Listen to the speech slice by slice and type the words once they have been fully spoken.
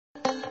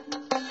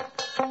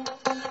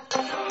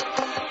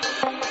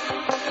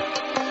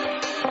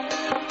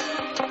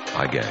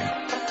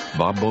again.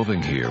 Bob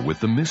Boving here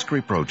with The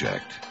Mystery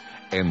Project.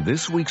 And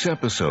this week's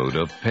episode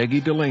of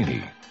Peggy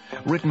Delaney,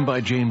 written by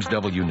James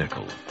W.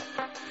 Nichol.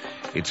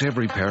 It's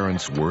every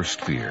parent's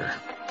worst fear.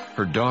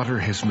 Her daughter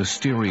has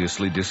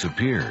mysteriously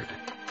disappeared.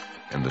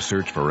 And the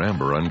search for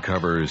Amber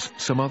uncovers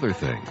some other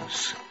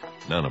things,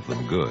 none of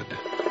them good.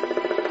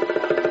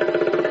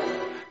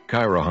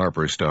 Kyra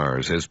Harper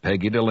stars as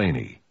Peggy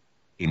Delaney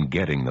in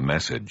Getting the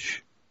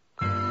Message.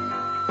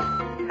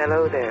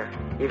 Hello there.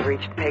 You've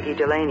reached Peggy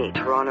Delaney,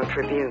 Toronto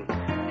Tribune.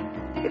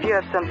 If you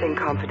have something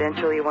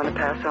confidential you want to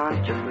pass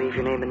on, just leave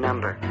your name and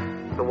number.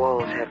 The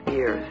walls have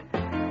ears.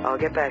 I'll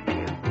get back to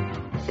you.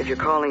 If you're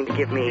calling to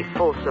give me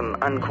fulsome,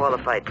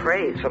 unqualified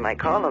praise for my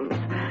columns,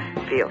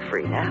 feel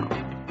free now.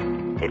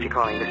 If you're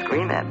calling to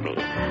scream at me,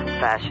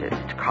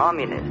 fascist,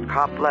 communist,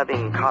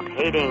 cop-loving,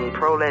 cop-hating,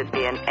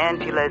 pro-lesbian,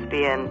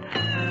 anti-lesbian,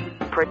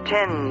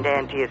 pretend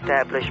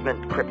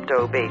anti-establishment,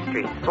 crypto-Bay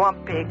Street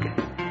swamp pig,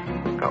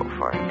 go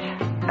for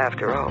it.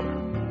 After all,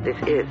 this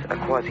is a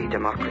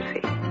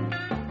quasi-democracy.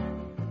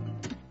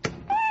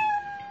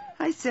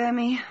 Hi,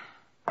 Sammy.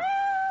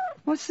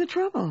 What's the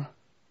trouble?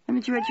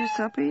 Haven't you had your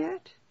supper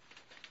yet?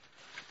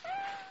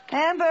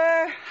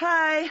 Amber,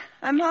 hi.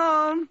 I'm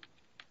home.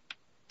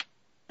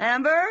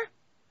 Amber?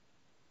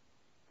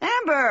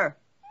 Amber!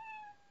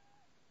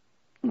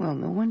 Well,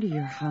 no wonder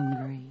you're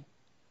hungry.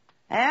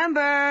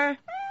 Amber!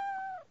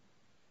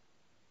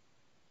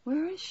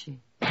 Where is she?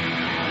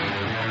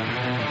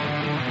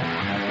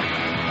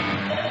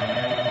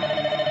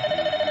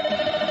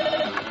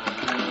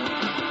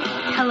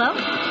 Hello?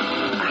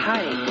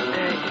 Hi,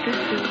 this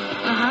is...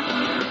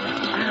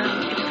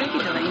 it's Peggy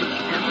Delaney.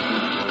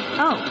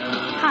 Oh,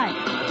 hi.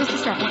 Just a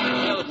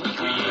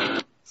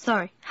second.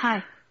 Sorry,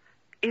 hi.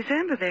 Is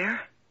Amber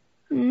there?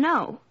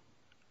 No.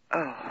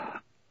 Oh.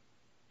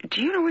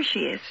 Do you know where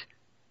she is?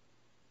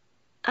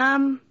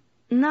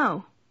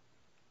 No.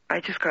 I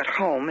just got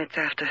home. It's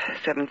after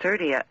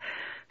 7:30,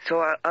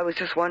 so I was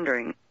just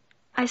wondering.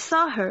 I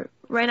saw her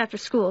right after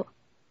school,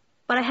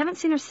 but I haven't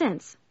seen her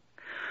since.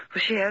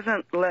 Well, she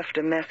hasn't left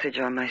a message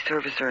on my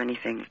service or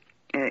anything.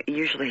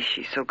 Usually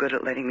she's so good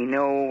at letting me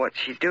know what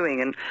she's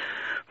doing and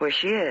where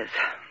she is.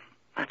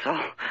 That's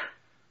all.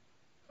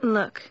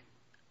 Look,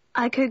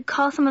 I could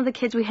call some of the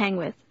kids we hang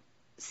with.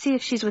 See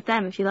if she's with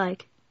them, if you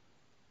like.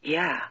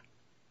 Yeah,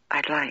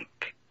 I'd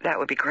like. That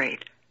would be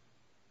great.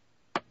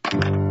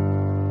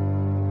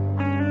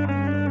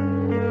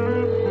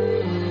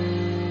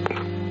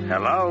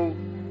 Hello?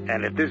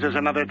 And if this is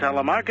another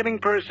telemarketing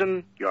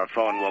person, your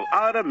phone will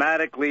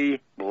automatically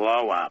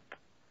blow up.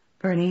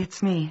 Bernie,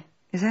 it's me.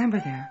 Is Amber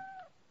there?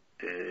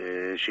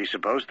 Is she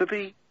supposed to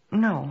be?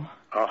 No.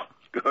 Oh,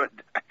 good.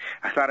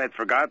 I thought I'd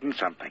forgotten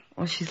something.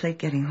 Well, she's late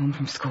getting home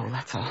from school,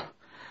 that's all.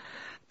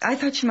 I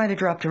thought she might have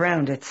dropped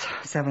around. It's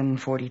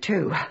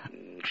 7:42.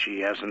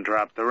 She hasn't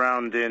dropped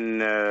around in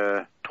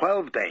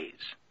 12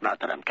 days. Not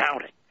that I'm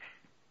counting.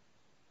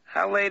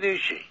 How late is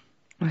she?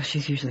 Well,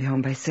 she's usually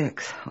home by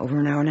 6. Over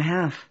an hour and a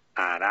half.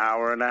 An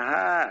hour and a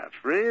half,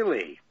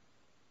 really?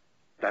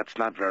 That's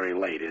not very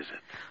late, is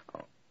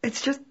it?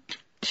 It's just,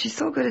 she's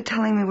so good at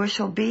telling me where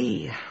she'll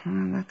be.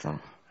 That's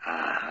all.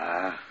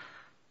 Uh-huh.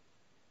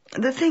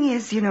 The thing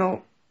is,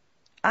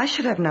 I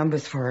should have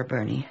numbers for her,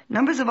 Bernie.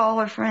 Numbers of all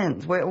her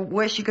friends,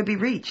 where she could be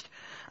reached.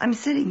 I'm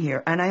sitting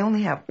here, and I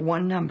only have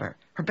one number.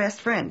 Her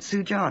best friend,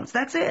 Sue Johns.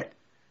 That's it.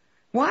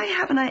 Why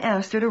haven't I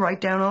asked her to write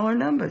down all her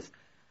numbers?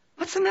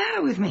 What's the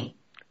matter with me?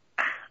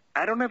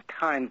 I don't have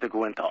time to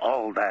go into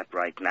all that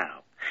right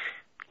now.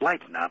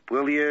 Lighten up,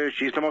 will you?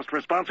 She's the most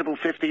responsible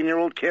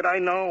 15-year-old kid I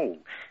know.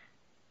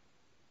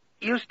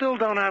 You still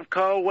don't have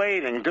call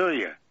waiting, do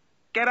you?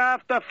 Get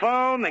off the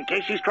phone in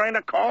case she's trying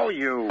to call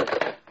you.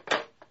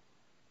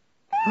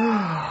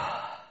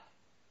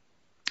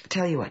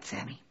 Tell you what,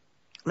 Sammy.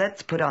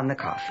 Let's put on the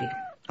coffee,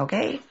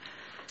 okay?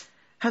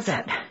 How's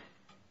that?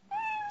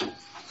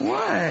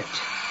 What?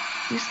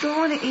 You still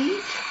want to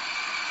eat?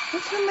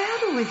 What's the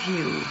matter with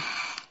you?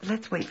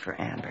 Let's wait for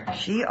Amber.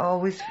 She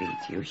always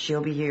feeds you.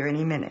 She'll be here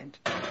any minute.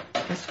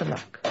 Just for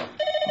luck,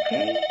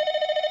 okay?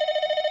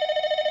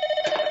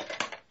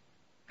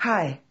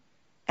 Hi.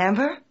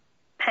 Amber?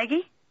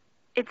 Peggy?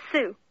 It's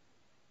Sue.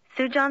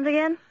 Sue Johns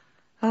again?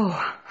 Oh,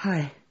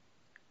 hi.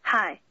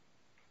 Hi.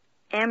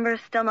 Amber's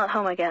still not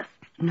home, I guess.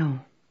 No.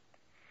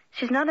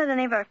 She's not at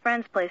any of our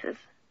friends' places.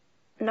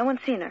 No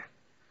one's seen her.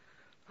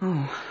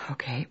 Oh,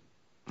 okay.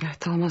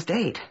 It's almost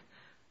 8.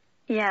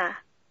 Yeah.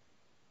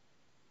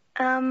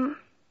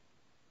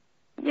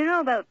 You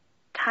know about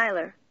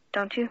Tyler,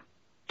 don't you?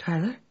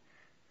 Tyler?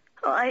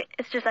 Oh, I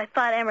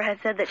thought Amber had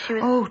said that she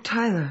was... Oh,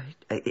 Tyler.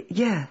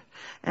 Yeah.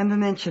 Amber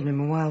mentioned him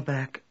a while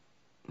back.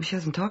 She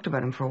hasn't talked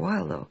about him for a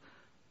while, though.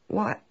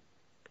 What?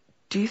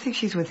 Do you think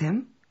she's with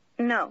him?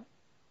 No.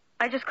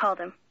 I just called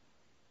him.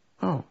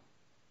 Oh.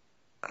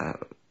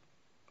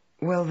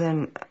 Well,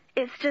 then...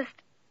 It's just...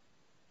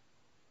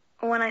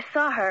 When I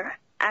saw her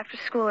after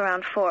school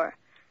around 4,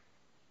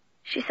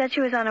 she said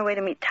she was on her way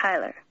to meet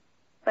Tyler.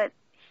 But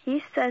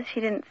he says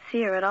he didn't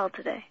see her at all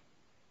today.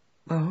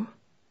 Oh?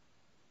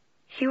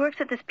 He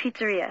works at this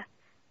pizzeria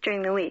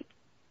during the week.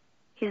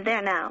 He's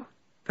there now.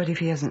 But if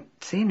he hasn't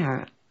seen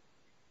her...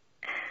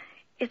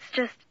 It's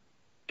just,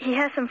 he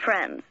has some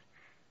friends.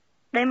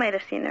 They might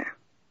have seen her.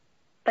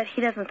 But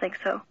he doesn't think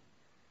so.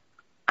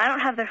 I don't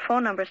have their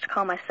phone numbers to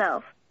call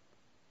myself.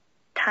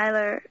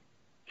 Tyler,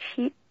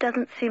 he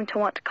doesn't seem to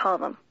want to call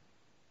them.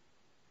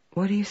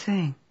 What are you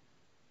saying?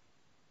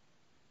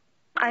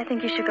 I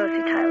think you should go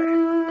see Tyler.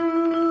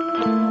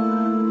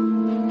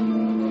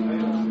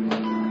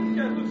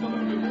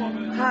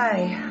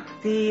 Hi.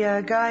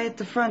 The guy at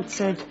the front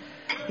said,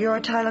 you're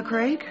Tyler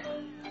Craig?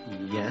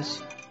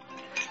 Yes.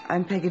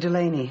 I'm Peggy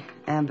Delaney,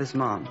 Amber's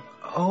mom.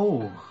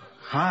 Oh,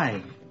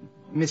 hi.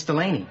 Miss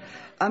Delaney.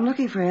 I'm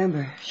looking for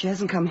Amber. She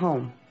hasn't come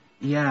home.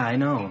 Yeah, I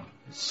know.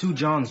 Sue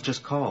Johns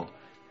just called.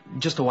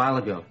 Just a while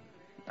ago.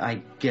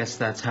 I guess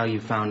that's how you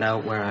found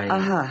out where I...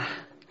 Uh-huh.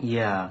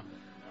 Yeah.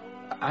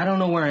 I don't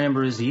know where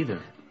Amber is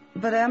either.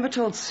 But Amber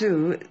told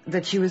Sue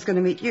that she was going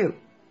to meet you.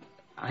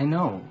 I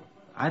know.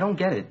 I don't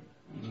get it.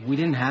 We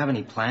didn't have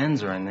any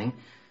plans or anything.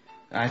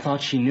 I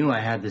thought she knew I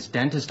had this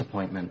dentist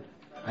appointment.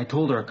 I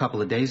told her a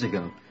couple of days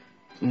ago.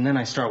 And then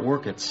I start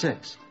work at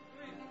 6.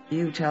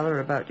 You tell her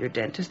about your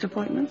dentist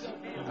appointments?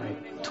 I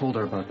told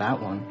her about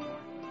that one.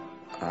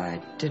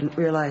 I didn't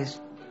realize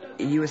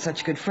you were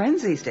such good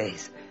friends these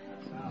days.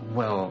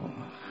 Well,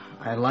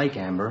 I like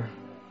Amber.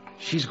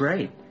 She's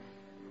great.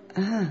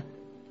 Uh-huh.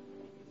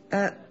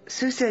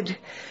 Sue said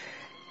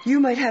you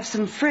might have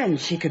some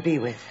friends she could be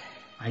with.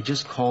 I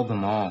just called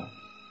them all.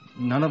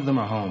 None of them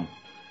are home.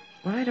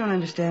 What I don't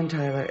understand,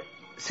 Tyler,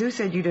 Sue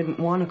said you didn't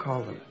want to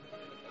call them.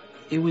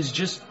 It was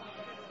just...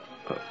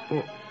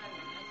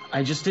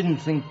 I just didn't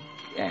think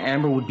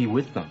Amber would be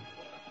with them.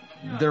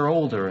 They're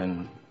older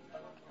and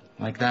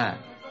like that.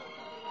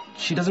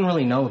 She doesn't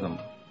really know them,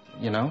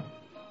 you know?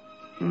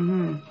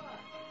 Mm-hmm.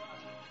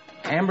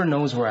 Amber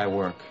knows where I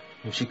work.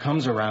 If she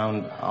comes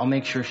around, I'll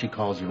make sure she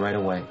calls you right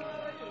away.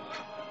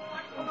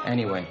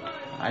 Anyway,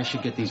 I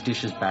should get these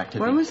dishes back to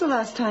When was the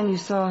last time you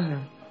saw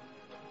her?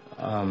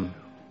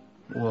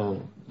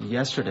 Well,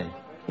 yesterday.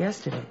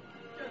 Yesterday.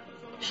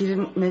 She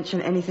didn't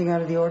mention anything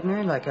out of the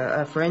ordinary, like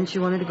a friend she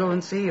wanted to go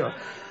and see, or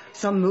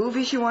some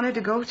movie she wanted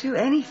to go to,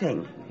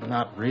 anything?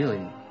 Not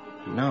really,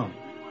 no.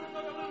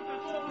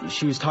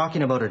 She was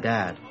talking about her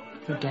dad.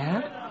 Her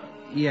dad?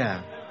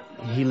 Yeah,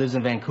 he lives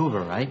in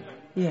Vancouver, right?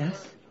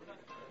 Yes.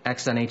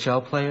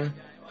 Ex-NHL player?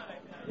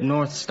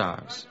 North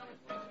Stars.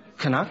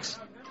 Canucks?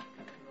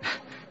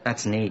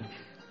 That's neat.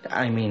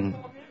 I mean,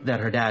 that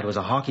her dad was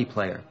a hockey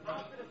player.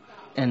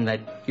 And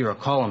that you're a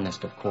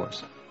columnist, of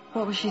course.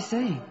 What was she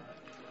saying?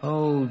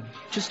 Oh,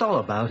 just all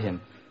about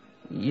him.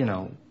 You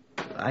know,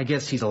 I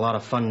guess he's a lot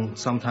of fun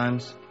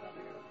sometimes.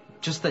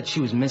 Just that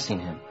she was missing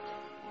him,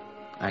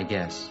 I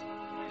guess.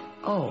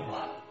 Oh.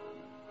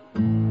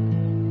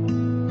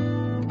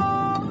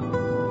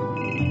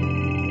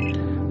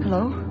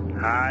 Hello?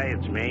 Hi,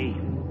 it's me.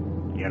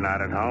 You're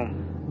not at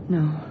home?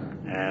 No.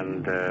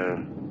 And,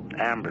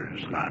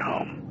 Amber's not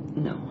home?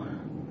 No.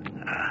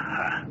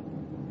 Uh-huh.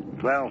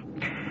 Well,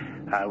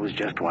 I was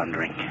just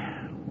wondering.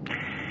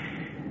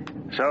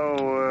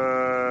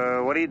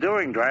 So, what are you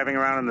doing driving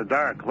around in the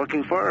dark,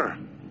 looking for her?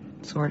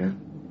 Sort of.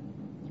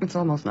 It's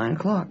almost 9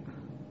 o'clock.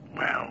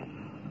 Well,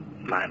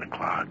 9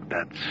 o'clock,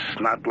 that's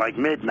not like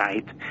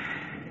midnight.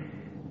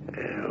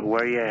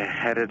 Where are you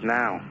headed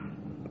now?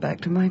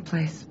 Back to my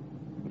place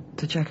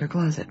to check her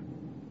closet.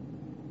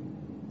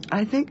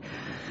 I think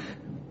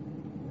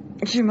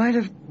she might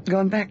have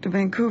gone back to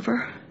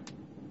Vancouver.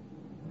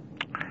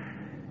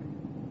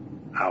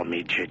 I'll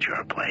meet you at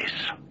your place.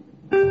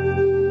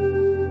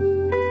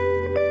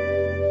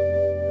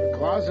 The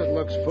closet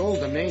looks full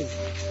to me.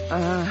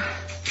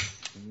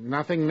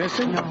 Nothing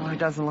missing? No, it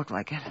doesn't look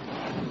like it.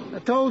 I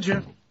told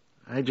you.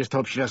 I just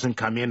hope she doesn't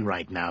come in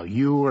right now.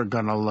 You are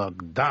gonna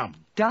look dumb.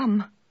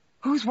 Dumb?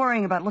 Who's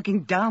worrying about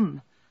looking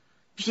dumb?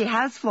 If she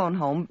has flown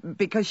home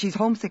because she's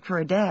homesick for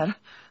her dad,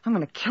 I'm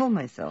gonna kill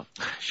myself.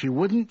 She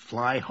wouldn't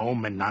fly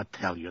home and not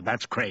tell you.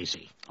 That's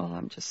crazy. Oh,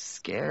 I'm just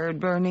scared,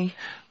 Bernie.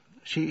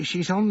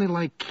 She's only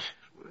like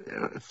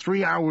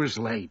 3 hours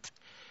late.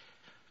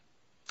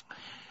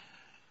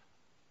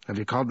 Have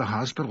you called the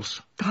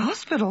hospitals? The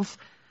hospitals?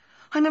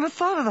 I never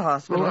thought of the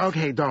hospitals. Well,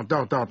 okay, don't.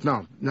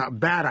 No,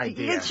 bad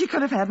idea. She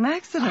could have had an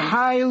accident.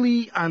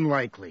 Highly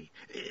unlikely.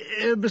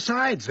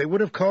 Besides, they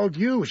would have called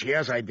you. She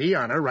has ID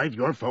on her, right?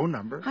 Your phone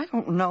number. I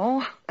don't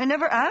know. I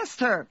never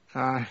asked her.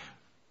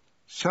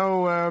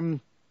 So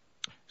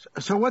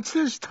what's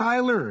this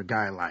Tyler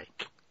guy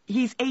like?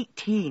 He's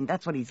 18.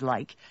 That's what he's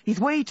like. He's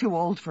way too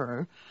old for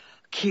her.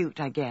 Cute,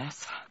 I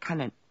guess.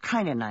 Kind of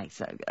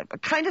nice.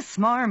 Kind of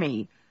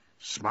smarmy.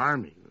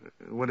 Smarmy?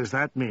 What does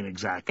that mean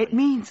exactly? It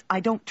means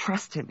I don't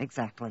trust him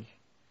exactly.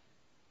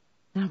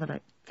 Now that I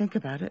think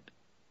about it.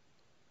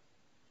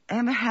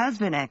 Emma has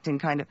been acting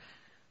kind of,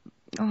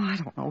 I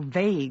don't know,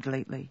 vague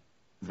lately.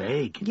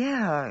 Vague?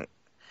 Yeah.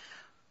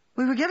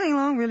 We were getting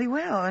along really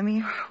well. I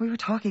mean, we were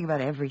talking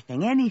about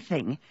everything,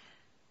 anything.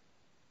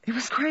 It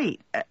was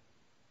great.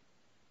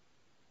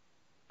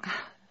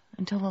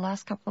 Until the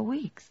last couple of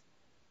weeks.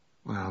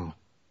 Well,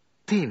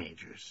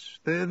 teenagers.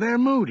 They're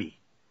moody.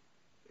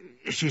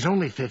 She's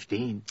only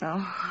 15. Oh,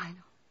 I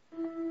know.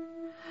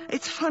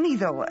 It's funny,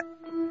 though.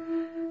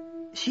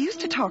 She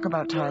used to talk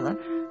about Tyler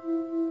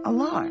a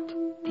lot.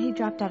 He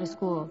dropped out of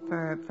school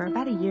for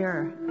about a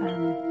year.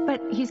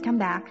 But he's come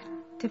back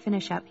to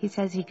finish up. He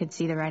says he could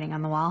see the writing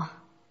on the wall.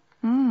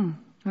 Oh,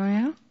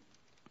 yeah?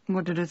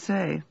 What did it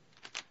say?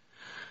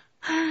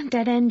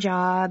 Dead-end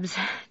jobs,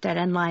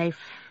 dead-end life.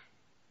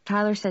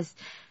 Tyler says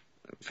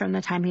from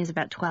the time he was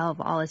about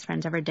 12, all his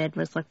friends ever did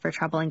was look for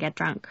trouble and get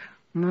drunk.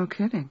 No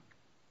kidding.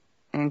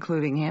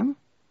 Including him?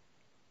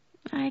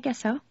 I guess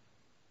so.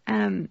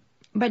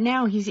 But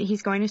now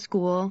he's going to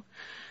school.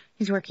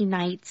 He's working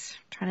nights,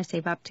 trying to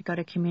save up to go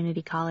to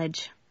community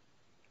college.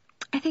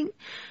 I think,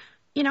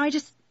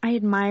 I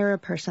admire a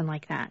person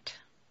like that,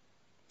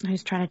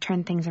 who's trying to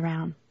turn things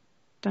around.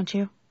 Don't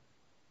you?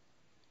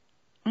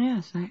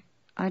 Yes,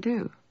 I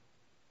do.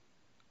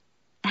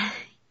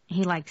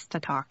 He likes to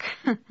talk.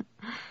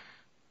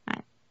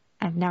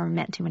 I've never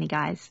met too many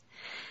guys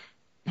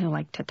who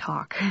like to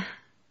talk.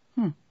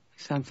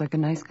 Sounds like a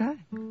nice guy.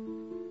 He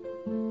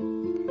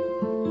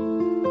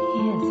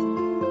is.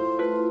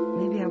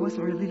 Maybe I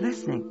wasn't really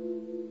listening.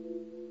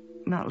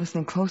 Not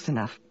listening close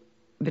enough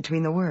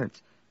between the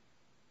words.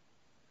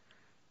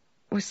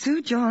 Well,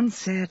 Sue John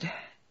said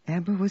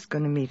Amber was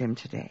going to meet him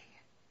today.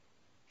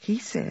 He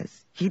says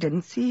he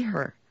didn't see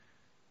her.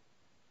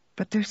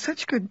 But they're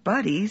such good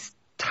buddies.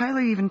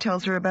 Tyler even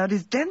tells her about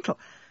his dental.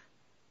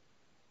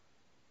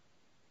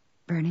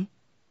 Bernie?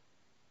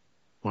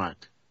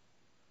 What?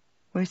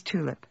 Where's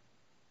Tulip?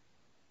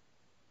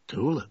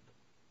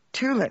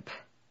 Tulip?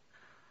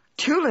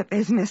 Tulip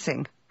is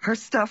missing. Her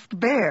stuffed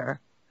bear.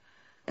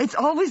 It's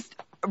always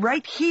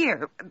right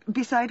here,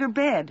 beside her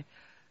bed.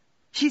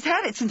 She's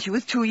had it since she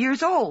was 2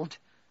 years old.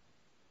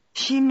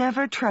 She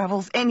never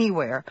travels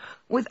anywhere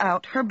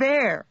without her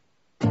bear.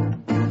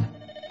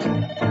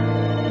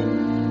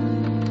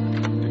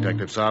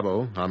 Detective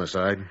Sabo,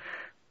 homicide.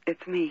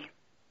 It's me.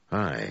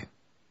 Hi.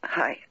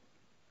 Hi.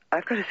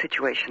 I've got a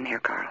situation here,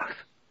 Carlos.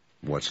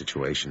 What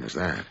situation is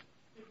that?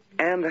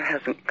 Amber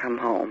hasn't come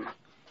home.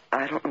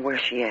 I don't know where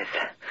she is.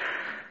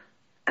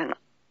 And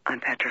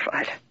I'm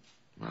petrified.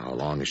 How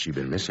long has she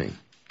been missing?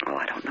 Oh,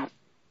 I don't know.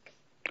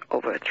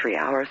 Over 3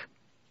 hours.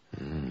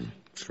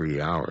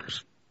 3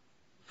 hours.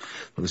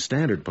 Well, the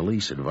standard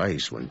police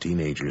advice when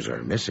teenagers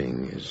are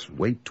missing is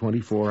wait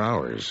 24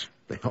 hours.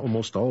 They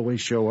almost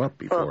always show up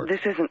before... Well,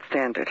 this isn't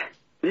standard.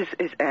 This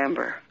is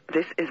Amber.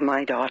 This is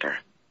my daughter.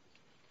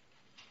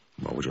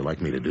 What would you like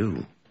me to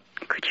do?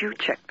 Could you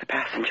check the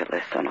passenger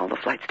list on all the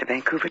flights to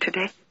Vancouver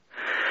today?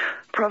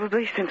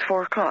 Probably since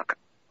 4 o'clock.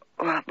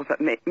 Well, but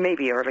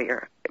maybe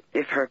earlier,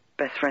 if her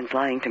best friend's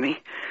lying to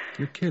me.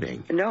 You're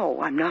kidding.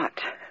 No, I'm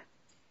not.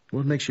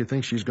 What makes you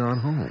think she's gone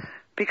home?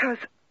 Because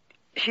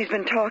she's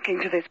been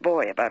talking to this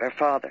boy about her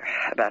father,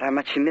 about how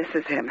much she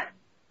misses him.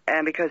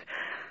 And because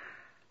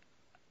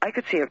I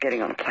could see her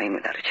getting on a plane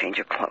without a change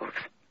of clothes,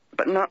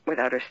 but not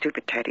without her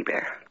stupid teddy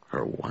bear.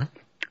 Her what?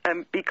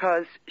 And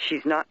because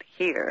she's not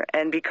here,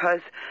 and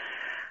because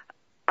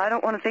I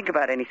don't want to think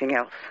about anything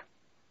else.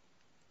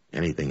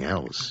 Anything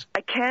else? I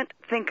can't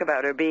think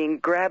about her being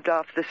grabbed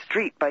off the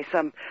street by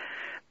some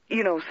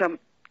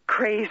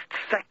crazed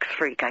sex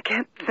freak. I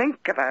can't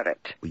think about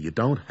it. Well, you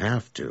don't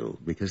have to,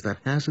 because that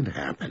hasn't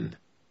happened.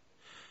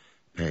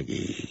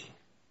 Peggy,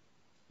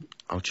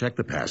 I'll check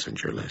the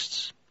passenger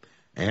lists.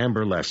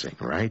 Amber Lessing,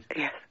 right?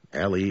 Yes.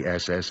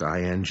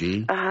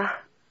 Lessing. Uh-huh.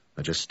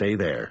 Now just stay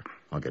there.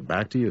 I'll get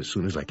back to you as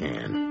soon as I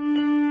can.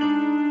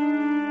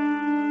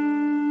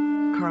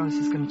 Carlos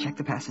is going to check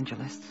the passenger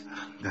lists.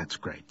 That's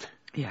great.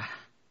 Yeah.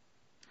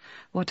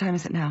 What time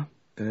is it now?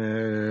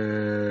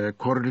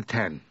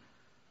 9:45.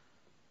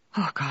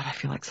 Oh, God, I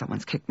feel like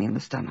someone's kicked me in the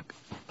stomach.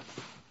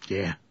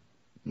 Yeah,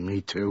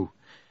 me too.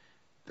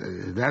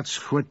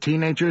 That's what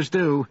teenagers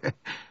do.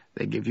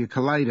 They give you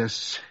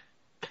colitis.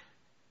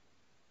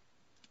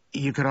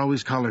 You could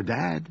always call her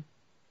Dad.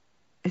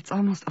 It's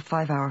almost a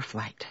 5-hour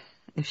flight.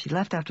 If she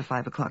left after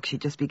 5 o'clock,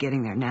 she'd just be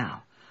getting there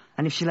now.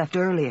 And if she left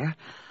earlier,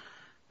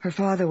 her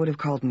father would have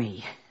called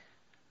me.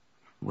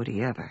 Would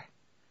he ever?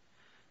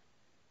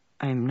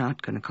 I'm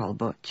not going to call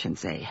Butch and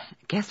say,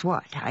 guess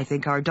what? I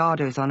think our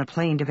daughter's on a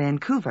plane to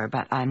Vancouver,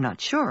 but I'm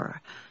not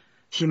sure.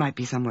 She might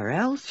be somewhere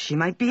else. She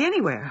might be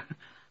anywhere.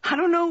 I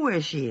don't know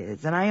where she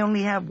is, and I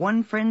only have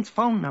one friend's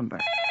phone number.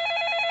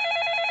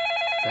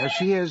 There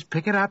she is.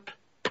 Pick it up.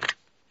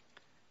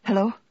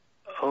 Hello?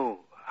 Oh,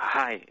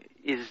 hi.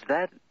 Is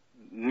that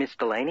Miss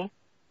Delaney?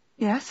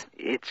 Yes?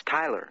 It's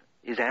Tyler.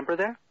 Is Amber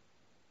there?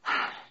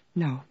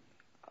 No.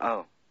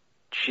 Oh,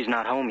 she's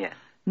not home yet.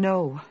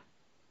 No.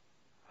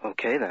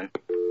 Okay, then.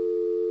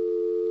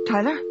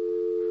 Tyler?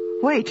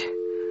 Wait.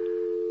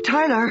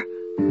 Tyler!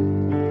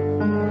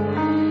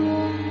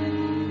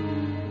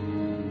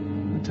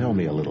 Tell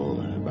me a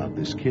little about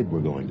this kid we're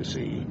going to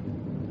see.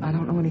 I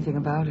don't know anything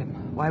about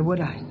him. Why would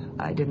I?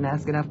 I didn't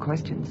ask enough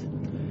questions.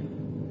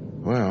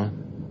 Well,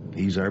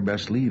 he's our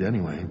best lead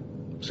anyway.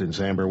 Since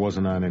Amber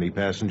wasn't on any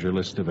passenger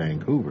list to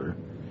Vancouver,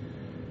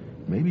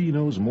 maybe he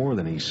knows more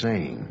than he's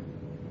saying.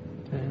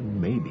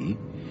 And maybe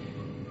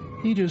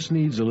He just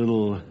needs a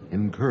little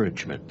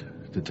encouragement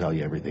to tell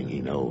you everything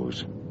he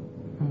knows.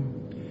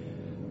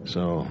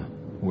 So,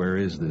 where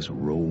is this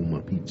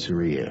Roma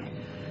pizzeria?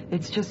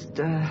 It's just,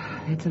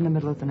 it's in the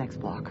middle of the next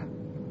block.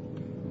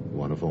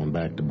 Want to phone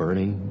back to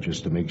Bernie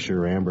just to make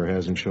sure Amber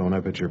hasn't shown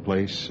up at your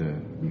place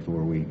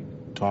before we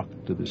talk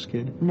to this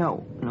kid?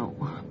 No.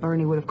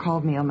 Bernie would have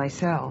called me on my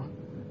cell.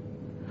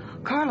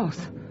 Carlos,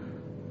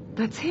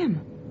 that's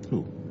him.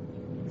 Who?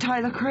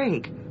 Tyler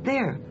Craig.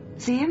 There.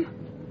 See him?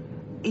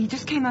 He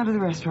just came out of the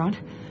restaurant.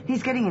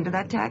 He's getting into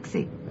that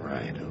taxi.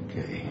 Right,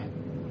 okay.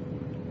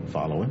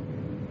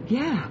 Following?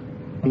 Yeah.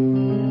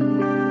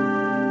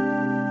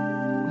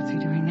 What's he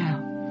doing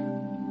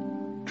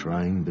now?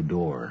 Trying the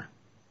door.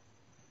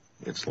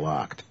 It's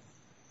locked.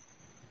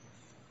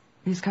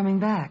 He's coming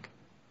back.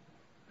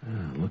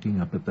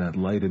 Looking up at that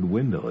lighted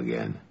window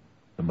again.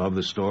 Above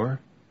the store.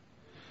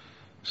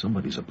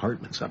 Somebody's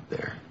apartment's up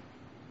there.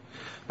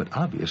 But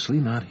obviously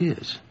not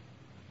his.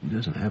 He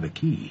doesn't have a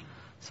key.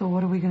 So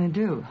what are we going to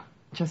do?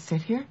 Just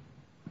sit here?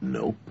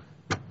 Nope.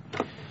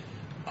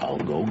 I'll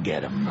go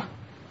get him.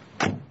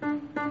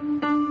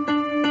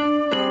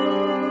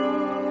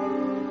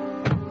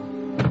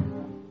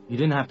 You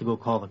didn't have to go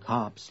call the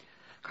cops.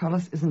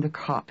 Carlos isn't a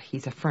cop.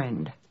 He's a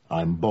friend.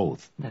 I'm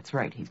both. That's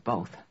right. He's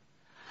both.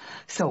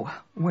 So,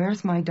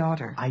 where's my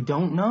daughter? I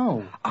don't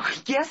know. Oh,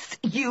 yes,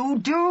 you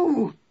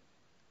do.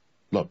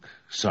 Look,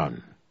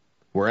 son,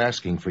 we're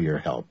asking for your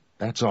help.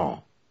 That's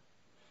all.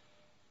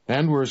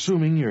 And we're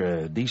assuming you're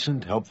a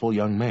decent, helpful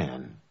young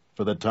man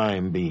for the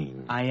time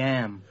being. I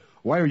am.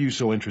 Why are you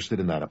so interested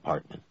in that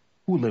apartment?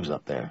 Who lives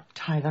up there?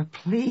 Tyler,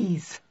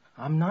 please.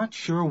 I'm not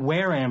sure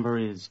where Amber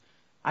is.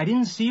 I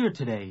didn't see her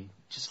today,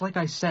 just like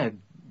I said,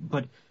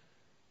 but...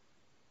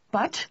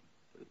 But?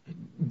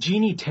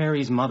 Jeannie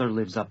Terry's mother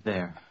lives up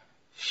there.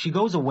 She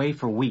goes away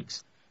for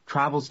weeks,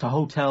 travels to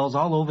hotels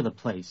all over the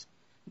place.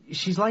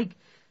 She's like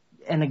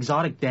an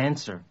exotic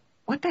dancer.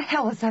 What the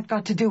hell has that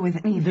got to do with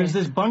anything? There's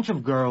this bunch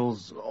of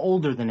girls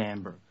older than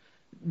Amber.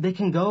 They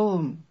can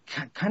go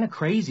kind of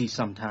crazy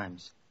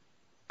sometimes.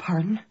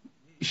 Pardon?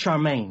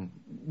 Charmaine,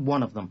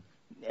 one of them.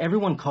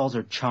 Everyone calls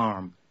her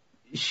Charm.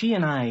 She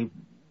and I,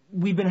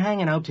 we've been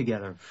hanging out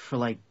together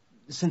for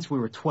since we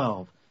were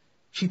 12.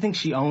 She thinks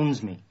she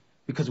owns me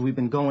because we've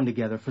been going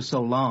together for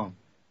so long.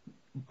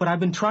 But I've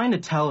been trying to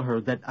tell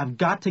her that I've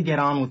got to get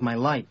on with my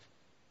life.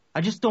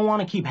 I just don't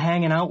want to keep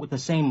hanging out with the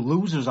same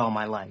losers all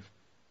my life.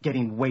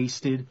 Getting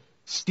wasted,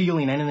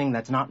 stealing anything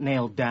that's not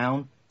nailed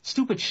down,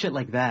 stupid shit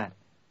like that.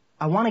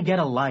 I want to get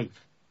a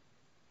life.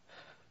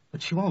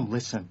 But she won't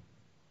listen.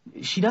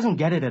 She doesn't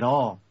get it at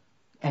all.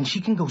 And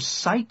she can go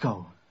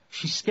psycho.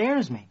 She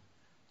scares me.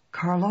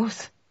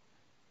 Carlos?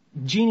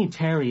 Jeannie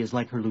Terry is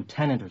like her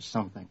lieutenant or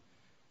something.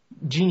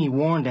 Jeannie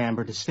warned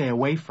Amber to stay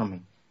away from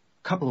me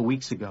a couple of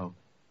weeks ago.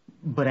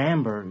 But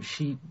Amber,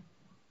 she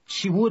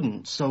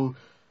wouldn't, so...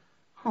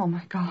 Oh,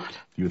 my God.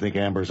 You think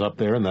Amber's up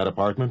there in that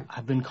apartment?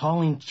 I've been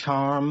calling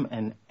Charm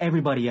and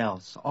everybody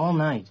else all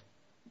night.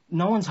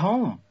 No one's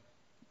home.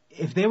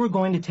 If they were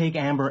going to take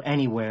Amber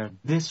anywhere,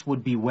 this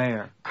would be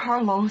where.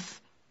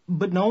 Carlos.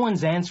 But no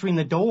one's answering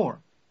the door.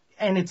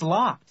 And it's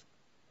locked.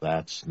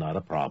 That's not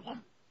a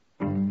problem.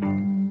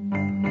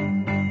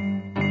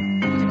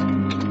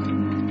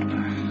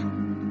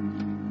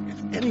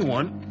 If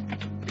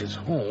anyone is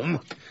home,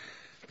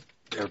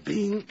 they're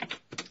being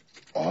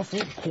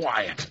awful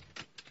quiet.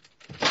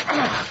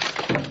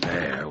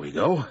 There we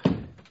go.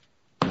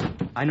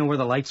 I know where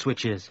the light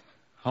switch is.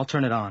 I'll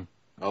turn it on.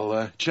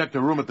 I'll check the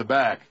room at the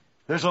back.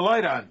 There's a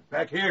light on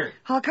back here.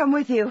 I'll come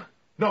with you.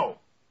 No.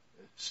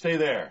 Stay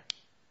there.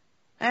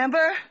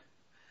 Amber?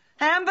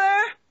 Amber?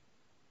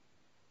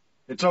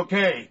 It's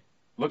okay.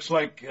 Looks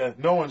like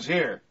no one's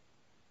here.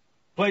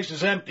 Place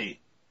is empty.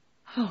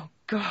 Oh,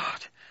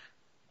 God.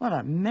 What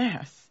a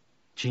mess.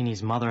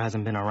 Jeannie's mother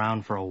hasn't been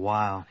around for a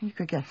while. You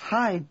could get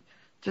high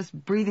just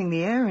breathing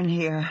the air in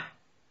here.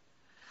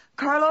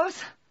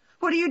 Carlos,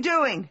 what are you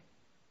doing?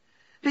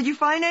 Did you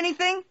find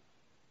anything?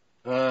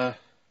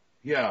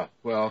 Yeah,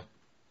 well,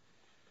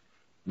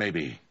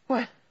 maybe.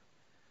 What?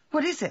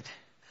 What is it?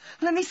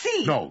 Let me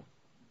see. No,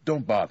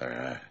 don't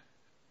bother.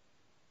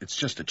 It's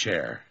just a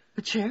chair.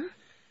 A chair?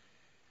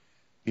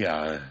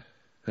 Yeah,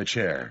 a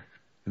chair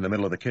in the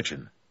middle of the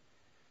kitchen.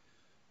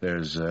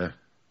 There's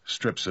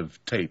strips of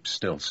tape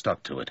still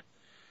stuck to it.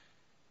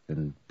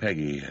 And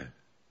Peggy,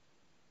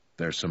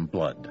 there's some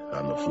blood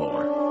on the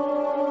floor.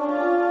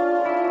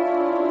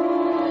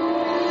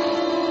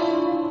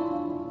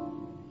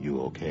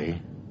 You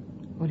okay?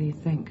 What do you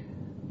think?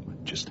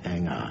 Just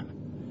hang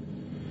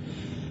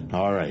on.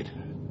 All right.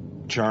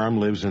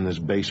 Charm lives in this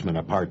basement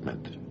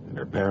apartment. In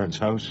her parents'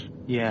 house?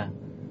 Yeah.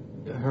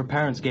 Her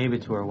parents gave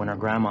it to her when her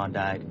grandma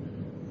died.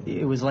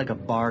 It was like a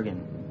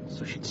bargain,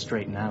 so she'd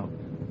straighten out.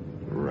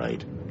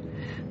 Right.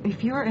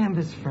 If you're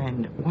Amber's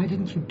friend, why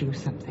didn't you do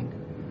something?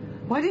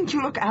 Why didn't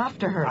you look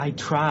after her? I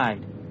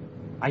tried.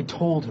 I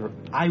told her.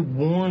 I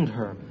warned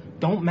her.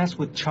 Don't mess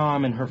with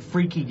Charm and her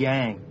freaky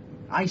gang.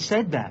 I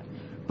said that.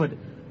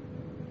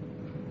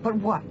 But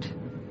what?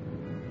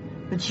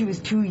 That she was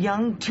too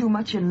young, too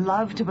much in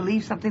love to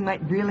believe something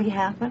might really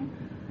happen?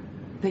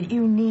 That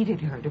you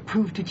needed her to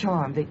prove to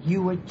Charm that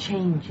you were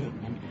changing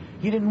and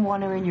you didn't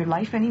want her in your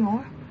life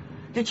anymore?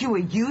 That you were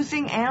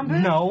using Amber?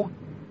 No.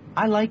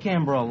 I like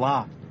Amber a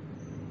lot.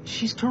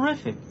 She's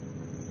terrific.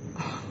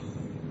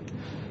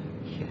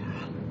 Yeah.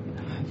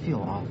 I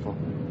feel awful.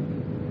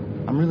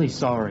 I'm really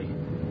sorry.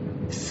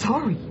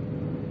 Sorry?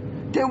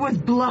 There was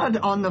blood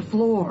on the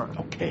floor.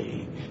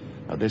 Okay.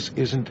 Now, this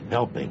isn't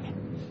helping.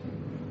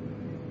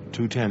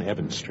 210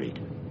 Evans Street.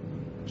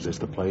 Is this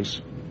the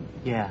place?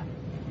 Yeah.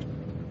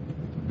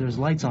 There's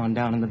lights on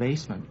down in the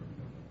basement.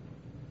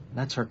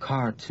 That's her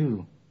car,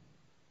 too.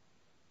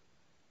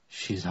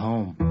 She's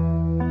home.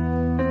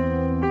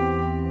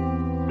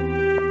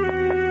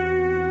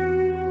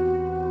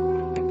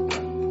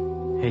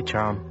 Hey,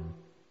 Charm.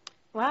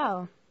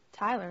 Wow,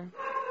 Tyler.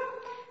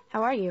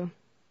 How are you?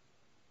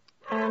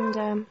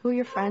 And, who are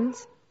your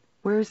friends?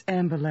 Where's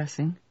Amber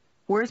Lessing?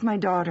 Where's my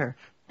daughter?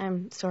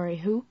 I'm sorry,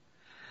 who?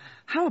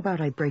 How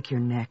about I break your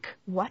neck?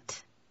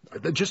 What?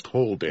 Just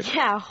hold it.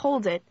 Yeah,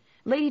 hold it.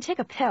 Lady, take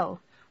a pill.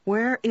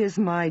 Where is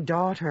my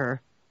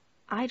daughter?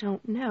 I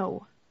don't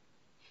know.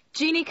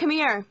 Jeannie, come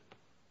here.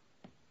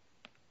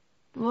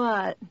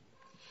 What?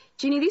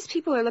 Jeannie, these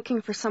people are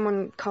looking for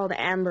someone called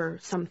Amber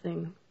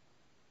something.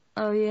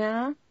 Oh,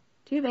 yeah?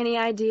 Do you have any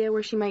idea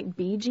where she might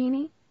be,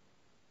 Jeannie?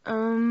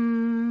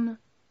 No.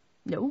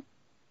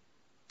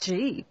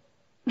 Gee.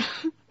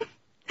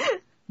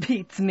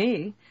 Beats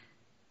me.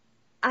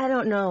 I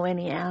don't know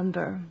any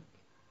Amber.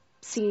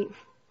 See,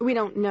 we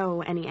don't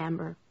know any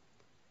Amber.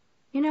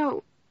 You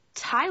know,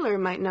 Tyler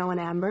might know an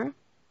Amber.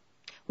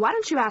 Why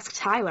don't you ask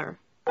Tyler?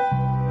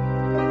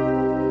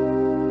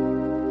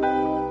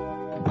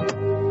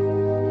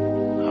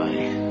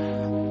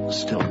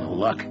 Still no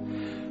luck.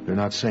 They're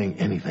not saying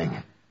anything.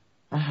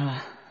 Uh-huh.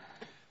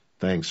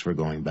 Thanks for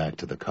going back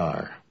to the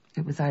car.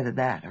 It was either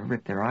that or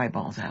rip their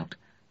eyeballs out.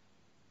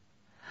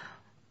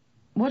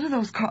 What are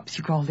those cops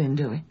you called in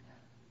doing?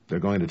 They're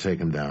going to take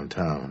him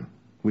downtown.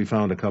 We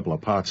found a couple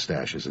of pot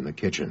stashes in the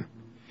kitchen.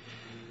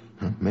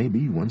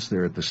 Maybe once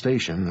they're at the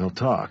station, they'll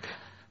talk.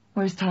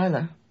 Where's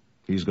Tyler?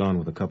 He's gone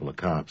with a couple of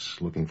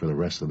cops, looking for the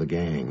rest of the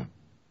gang.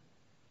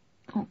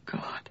 Oh,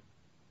 God.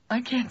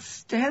 I can't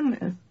stand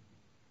this.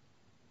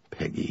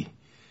 Peggy,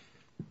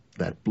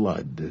 that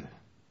blood,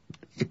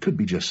 it could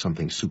be just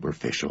something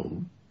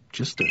superficial.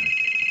 Just a...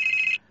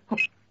 Oh.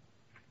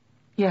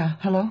 Yeah,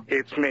 hello?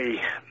 It's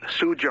me.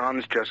 Sue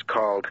Johns just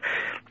called.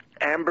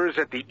 Amber's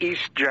at the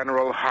East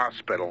General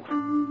Hospital.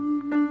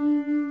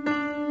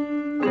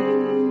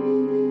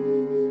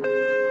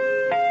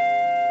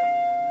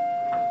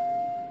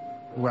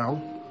 Well,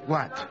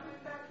 what?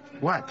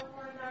 What?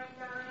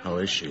 How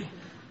is she?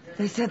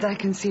 They said I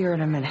can see her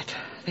in a minute.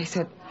 They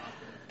said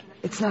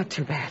it's not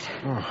too bad.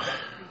 Oh,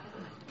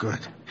 good.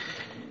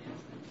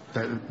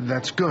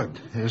 That's good,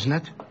 isn't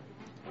it?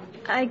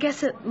 I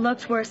guess it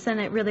looked worse than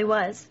it really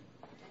was.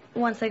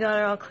 Once they got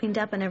her all cleaned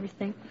up and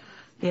everything.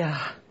 Yeah.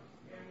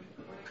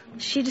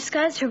 She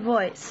disguised her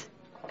voice.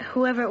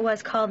 Whoever it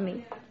was called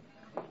me.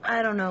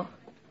 I don't know.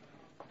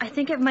 I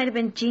think it might have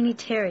been Jeannie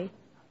Terry.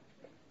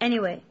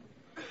 Anyway,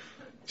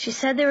 she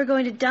said they were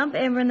going to dump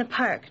Amber in the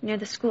park near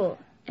the school.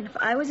 And if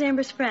I was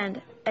Amber's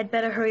friend, I'd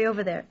better hurry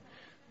over there.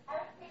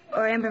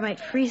 Or Amber might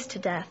freeze to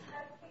death.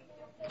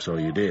 So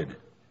you did?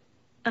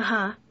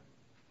 Uh-huh.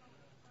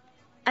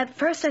 At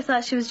first I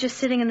thought she was just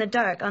sitting in the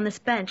dark on this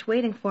bench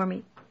waiting for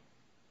me.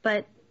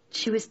 But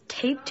she was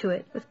taped to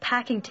it with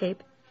packing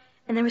tape.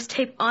 And there was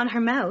tape on her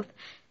mouth.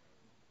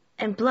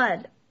 And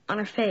blood on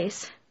her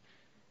face.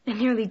 I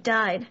nearly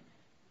died.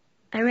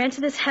 I ran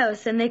to this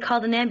house and they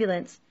called an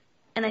ambulance.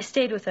 And I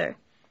stayed with her.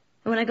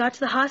 And when I got to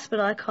the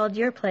hospital, I called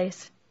your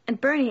place. And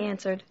Bernie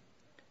answered.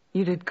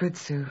 You did good,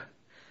 Sue.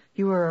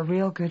 You were a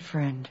real good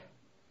friend.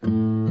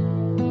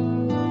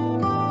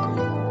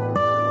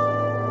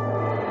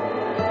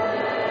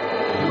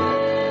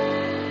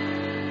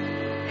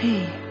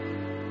 Hey.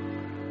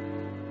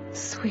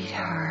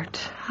 Sweetheart.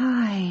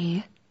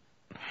 Hi.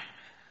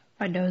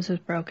 My nose is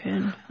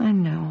broken. I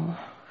know.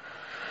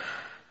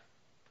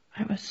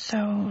 I was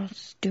so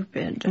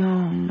stupid.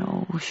 Oh,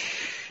 no.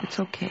 Shh. It's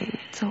okay.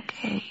 It's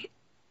okay.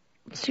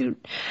 Sue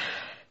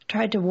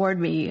tried to warn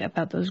me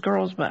about those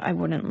girls, but I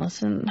wouldn't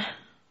listen.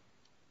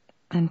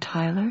 And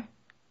Tyler?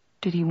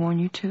 Did he warn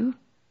you too?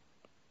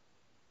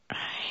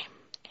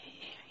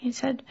 He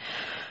said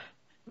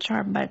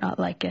Charm might not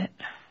like it.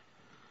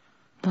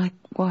 Like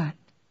what?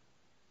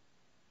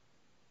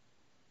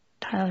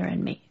 Tyler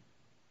and me.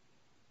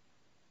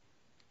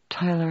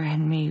 Tyler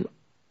and me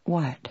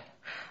what?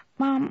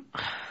 Mom,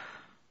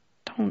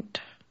 don't.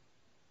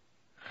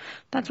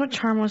 That's what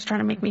Charm was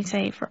trying to make me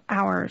say for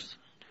hours.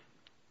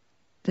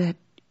 That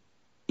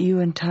you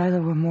and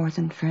Tyler were more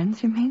than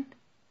friends, you mean?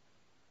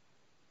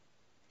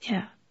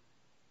 Yeah.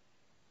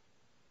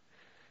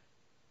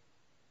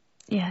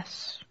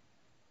 Yes.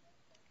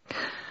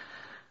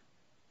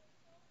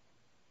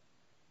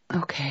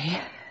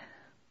 Okay.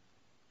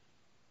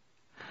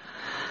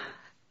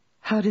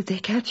 How did they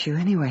catch you,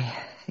 anyway,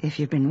 if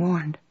you'd been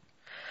warned?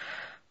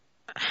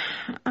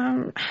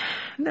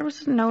 there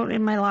was a note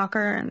in my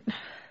locker, and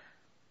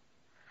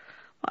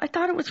I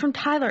thought it was from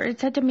Tyler. It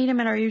said to meet him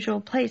at our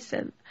usual place,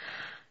 and,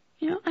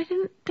 I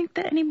didn't think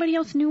that anybody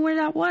else knew where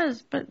that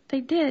was, but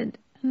they did,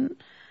 and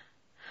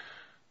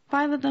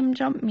 5 of them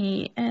jumped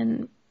me,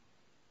 and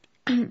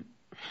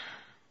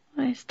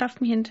they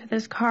stuffed me into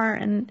this car,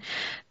 and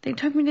they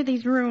took me to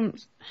these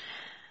rooms.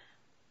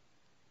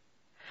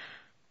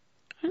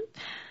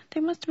 They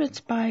must have been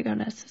spying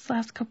on us this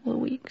last couple of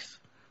weeks.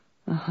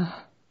 Uh-huh.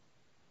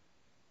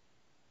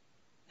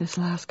 This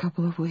last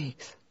couple of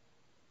weeks.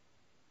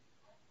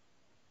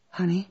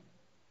 Honey?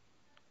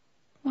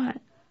 What?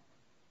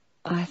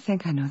 I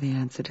think I know the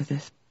answer to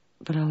this,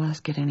 but I'll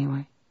ask it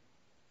anyway.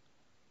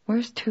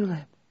 Where's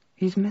Tulip?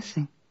 He's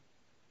missing.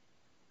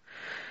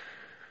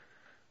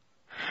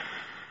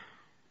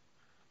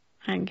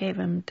 I gave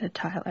him to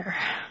Tyler.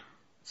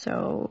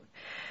 So,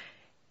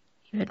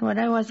 even when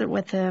I wasn't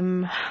with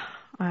him,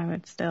 I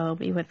would still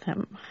be with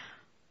him.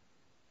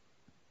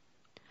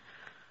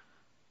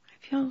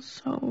 I feel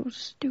so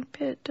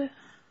stupid.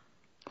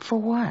 For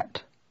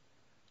what?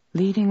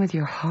 Leading with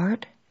your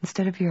heart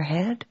instead of your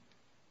head?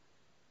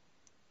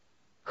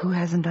 Who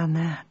hasn't done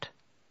that?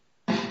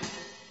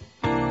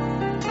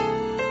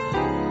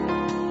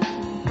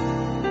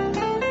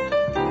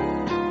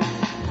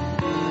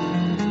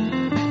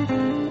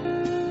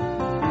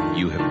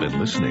 You have been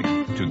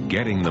listening to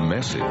Getting the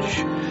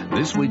Message,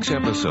 this week's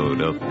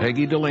episode of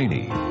Peggy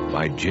Delaney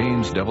by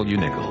James W.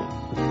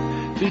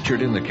 Nichol.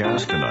 Featured in the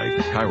cast tonight,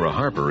 Kyra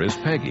Harper as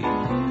Peggy,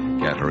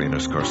 Katerina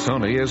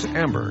Scorsone as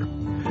Amber,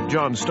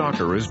 John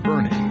Stalker as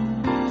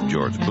Bernie,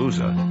 George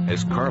Bouza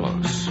as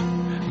Carlos,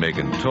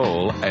 Megan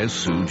Toll as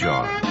Sue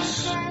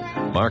Johns,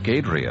 Mark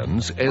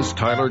Adrians as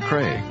Tyler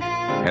Craig,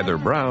 Heather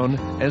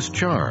Brown as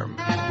Charm,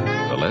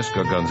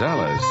 Valeska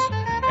Gonzalez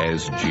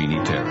as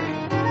Jeannie Terry.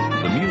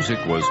 The music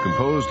was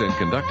composed and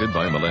conducted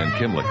by Milan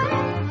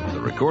Kimlicka.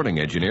 The recording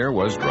engineer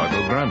was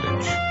Drago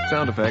Grandich.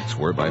 Sound effects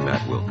were by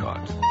Matt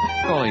Wilcott.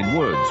 Colleen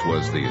Woods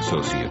was the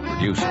associate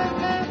producer.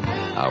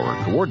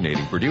 Our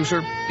coordinating producer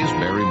is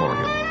Mary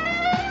Morgan.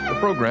 The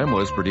program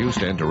was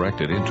produced and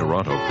directed in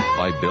Toronto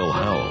by Bill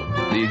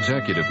Howell, the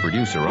executive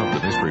producer of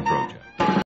the Mystery Project.